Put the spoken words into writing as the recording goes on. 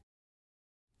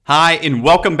Hi, and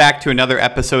welcome back to another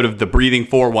episode of the Breathing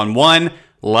 411.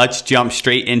 Let's jump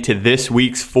straight into this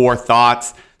week's 4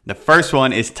 thoughts. The first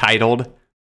one is titled,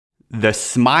 The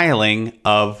Smiling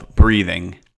of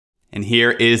Breathing. And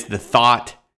here is the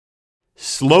thought.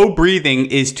 Slow breathing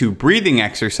is to breathing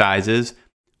exercises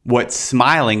what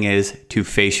smiling is to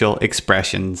facial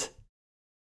expressions.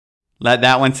 Let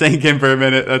that one sink in for a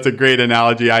minute. That's a great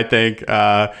analogy, I think.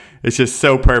 It's just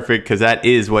so perfect because that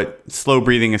is what slow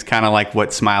breathing is kind of like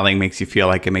what smiling makes you feel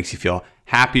like. It makes you feel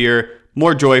happier,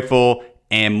 more joyful,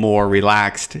 and more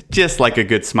relaxed, just like a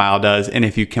good smile does. And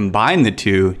if you combine the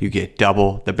two, you get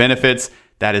double the benefits.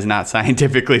 That is not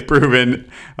scientifically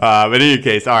proven. But in any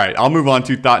case, all right, I'll move on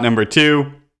to thought number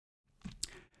 2.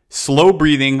 Slow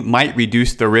breathing might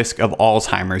reduce the risk of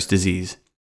Alzheimer's disease.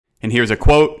 And here's a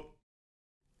quote.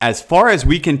 As far as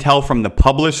we can tell from the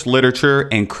published literature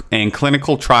and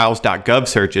clinicaltrials.gov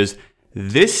searches,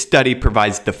 this study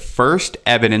provides the first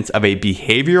evidence of a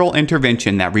behavioral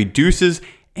intervention that reduces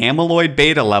amyloid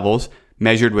beta levels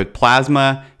measured with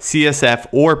plasma, CSF,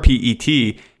 or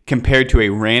PET compared to a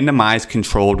randomized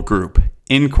controlled group.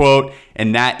 End quote.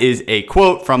 And that is a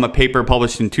quote from a paper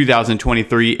published in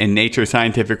 2023 in Nature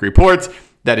Scientific Reports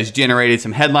that has generated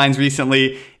some headlines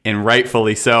recently, and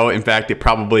rightfully so. In fact, it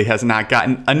probably has not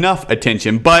gotten enough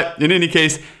attention. But in any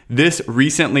case, this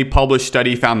recently published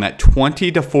study found that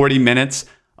 20 to 40 minutes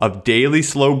of daily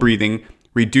slow breathing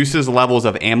reduces levels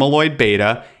of amyloid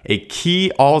beta, a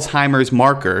key Alzheimer's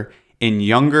marker, in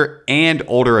younger and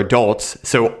older adults.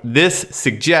 So this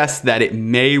suggests that it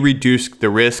may reduce the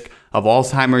risk of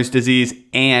Alzheimer's disease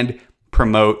and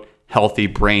promote healthy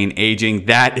brain aging.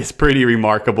 That is pretty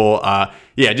remarkable.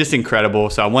 Just incredible.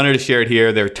 So I wanted to share it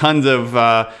here. There are tons of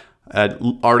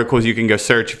articles you can go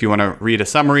search if you want to read a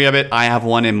summary of it. I have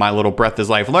one in my little Breath is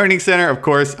Life Learning Center. Of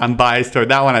course, I'm biased toward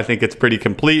that one. I think it's pretty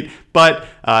complete. But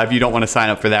if you don't want to sign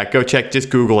up for that, go check, just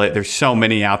Google it. There's so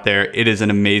many out there. It is an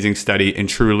amazing study and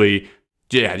truly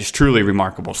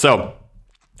remarkable. So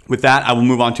with that, I will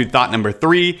move on to thought number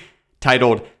 3,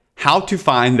 titled, How to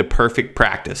Find the Perfect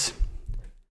Practice.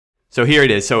 So here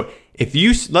it is. So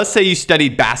let's say you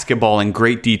studied basketball in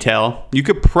great detail, you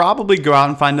could probably go out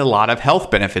and find a lot of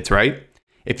health benefits, right?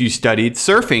 If you studied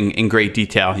surfing in great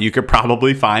detail, you could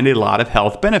probably find a lot of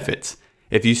health benefits.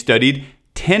 If you studied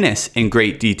tennis in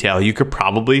great detail, you could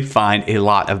probably find a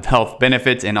lot of health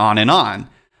benefits, and on and on.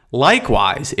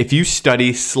 Likewise, if you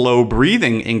study slow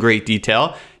breathing in great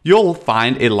detail, you'll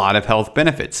find a lot of health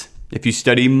benefits. If you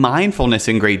study mindfulness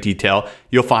in great detail,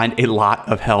 you'll find a lot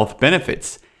of health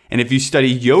benefits. And if you study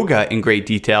yoga in great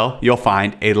detail, you'll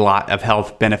find a lot of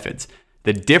health benefits.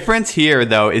 The difference here,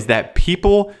 though, is that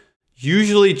people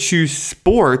usually choose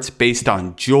sports based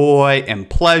on joy and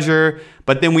pleasure,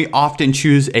 but then we often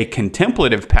choose a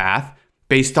contemplative path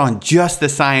based on just the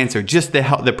science or just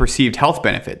the perceived health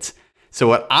benefits. So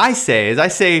what I say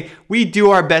is we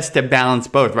do our best to balance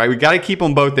both, right? We got to keep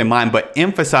them both in mind, but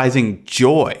emphasizing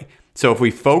joy. So if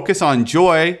we focus on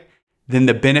joy, then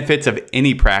the benefits of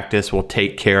any practice will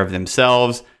take care of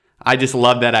themselves. I just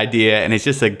love that idea, and it's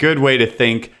just a good way to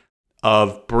think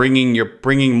of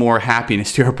bringing more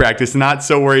happiness to your practice. Not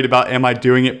so worried about, am I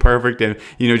doing it perfect, and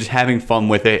just having fun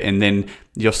with it, and then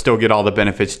you'll still get all the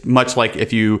benefits. Much like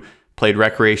if you played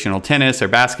recreational tennis or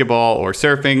basketball or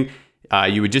surfing,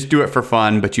 you would just do it for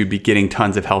fun, but you'd be getting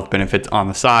tons of health benefits on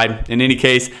the side. In any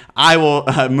case, I will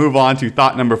move on to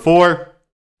thought number 4.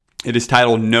 It is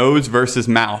titled Nose versus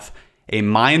Mouth. A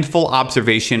mindful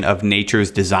observation of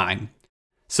nature's design.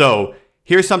 So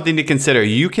here's something to consider.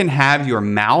 You can have your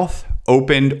mouth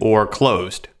opened or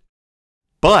closed,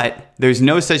 but there's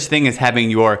no such thing as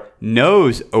having your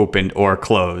nose opened or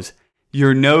closed.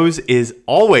 Your nose is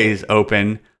always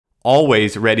open,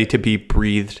 always ready to be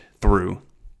breathed through.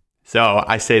 So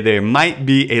I say there might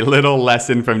be a little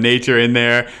lesson from nature in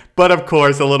there, but of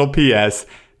course, a little PS.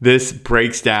 This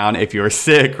breaks down if you're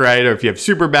sick, right? Or if you have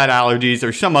super bad allergies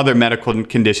or some other medical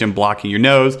condition blocking your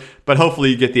nose. But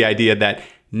hopefully you get the idea that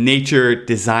nature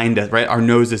designed us, right? Our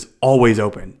nose is always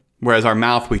open. Whereas our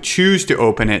mouth, we choose to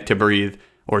open it to breathe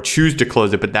or choose to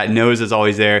close it. But that nose is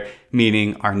always there,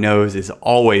 meaning our nose is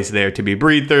always there to be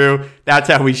breathed through. That's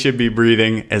how we should be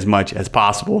breathing as much as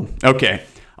possible. Okay,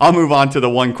 I'll move on to the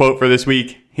one quote for this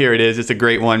week. Here it is. It's a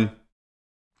great one.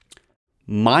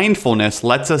 Mindfulness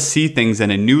lets us see things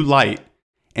in a new light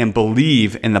and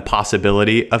believe in the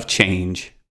possibility of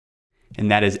change. And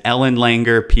that is Ellen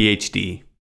Langer, PhD.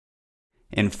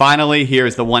 And finally,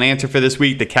 here's the one answer for this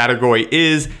week. The category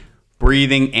is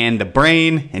breathing and the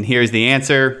brain. And here's the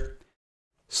answer.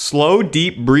 Slow,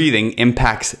 deep breathing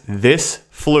impacts this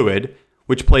fluid,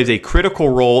 which plays a critical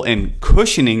role in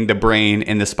cushioning the brain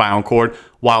and the spinal cord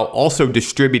while also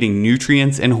distributing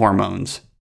nutrients and hormones.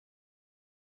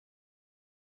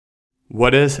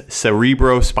 What is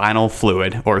cerebrospinal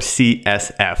fluid, or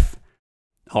CSF?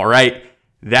 All right,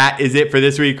 that is it for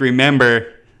this week.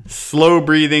 Remember, slow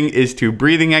breathing is to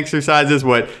breathing exercises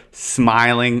what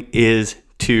smiling is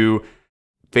to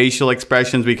facial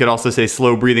expressions. We could also say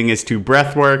slow breathing is to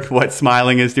breath work, what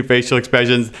smiling is to facial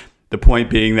expressions. The point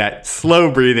being that slow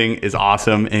breathing is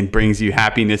awesome and brings you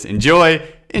happiness and joy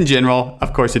in general.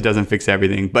 Of course, it doesn't fix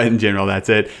everything, but in general, that's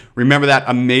it. Remember that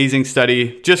amazing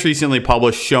study just recently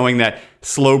published showing that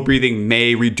slow breathing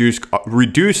may reduce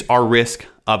our risk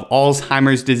of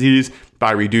Alzheimer's disease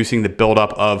by reducing the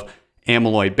buildup of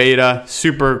amyloid beta.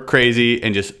 Super crazy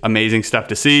and just amazing stuff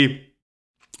to see.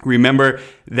 Remember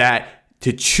that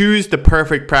to choose the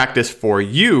perfect practice for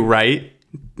you, right?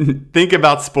 Think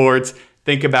about sports.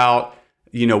 Think about,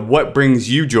 what brings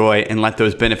you joy and let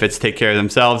those benefits take care of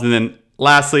themselves. And then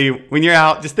lastly, when you're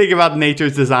out, just think about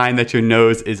nature's design that your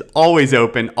nose is always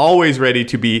open, always ready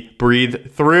to be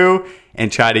breathed through,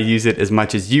 and try to use it as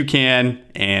much as you can.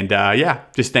 And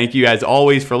just thank you as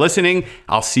always for listening.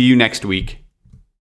 I'll see you next week.